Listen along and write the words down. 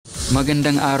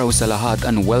Magandang araw sa lahat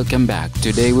and welcome back.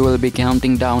 Today we will be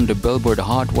counting down the Billboard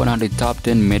Hot 100 Top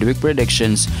 10 Midweek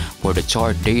Predictions for the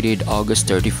chart dated August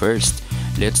 31st.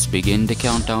 Let's begin the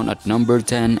countdown at number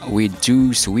 10 with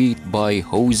Too Sweet by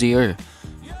Hozier.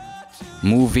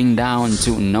 Moving down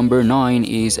to number 9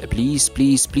 is Please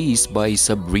Please Please by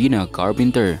Sabrina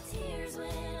Carpenter.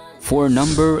 For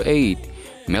number 8,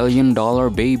 $1 Million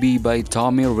Baby by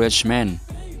Tommy Richman.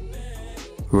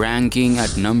 Ranking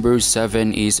at number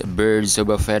 7 is Birds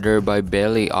of a Feather by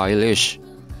Billie Eilish.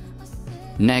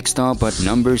 Next up at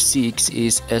number 6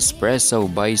 is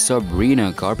Espresso by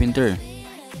Sabrina Carpenter.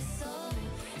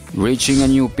 Reaching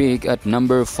a new peak at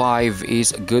number 5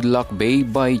 is Good Luck Babe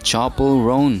by Chappell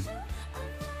Roan.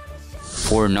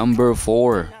 For number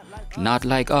 4, Not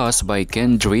Like Us by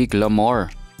Kendrick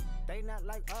Lamar.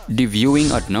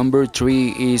 Debuting at number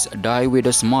 3 is Die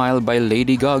With a Smile by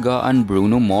Lady Gaga and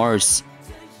Bruno Mars.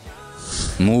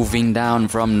 Moving down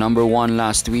from number 1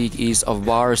 last week is a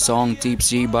bar song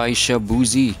Tipsy by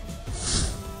Shabuzi.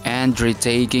 And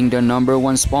retaking the number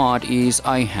 1 spot is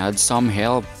I Had Some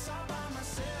Help.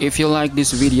 If you like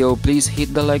this video, please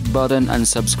hit the like button and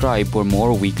subscribe for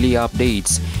more weekly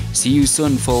updates. See you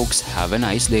soon folks, have a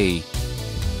nice day.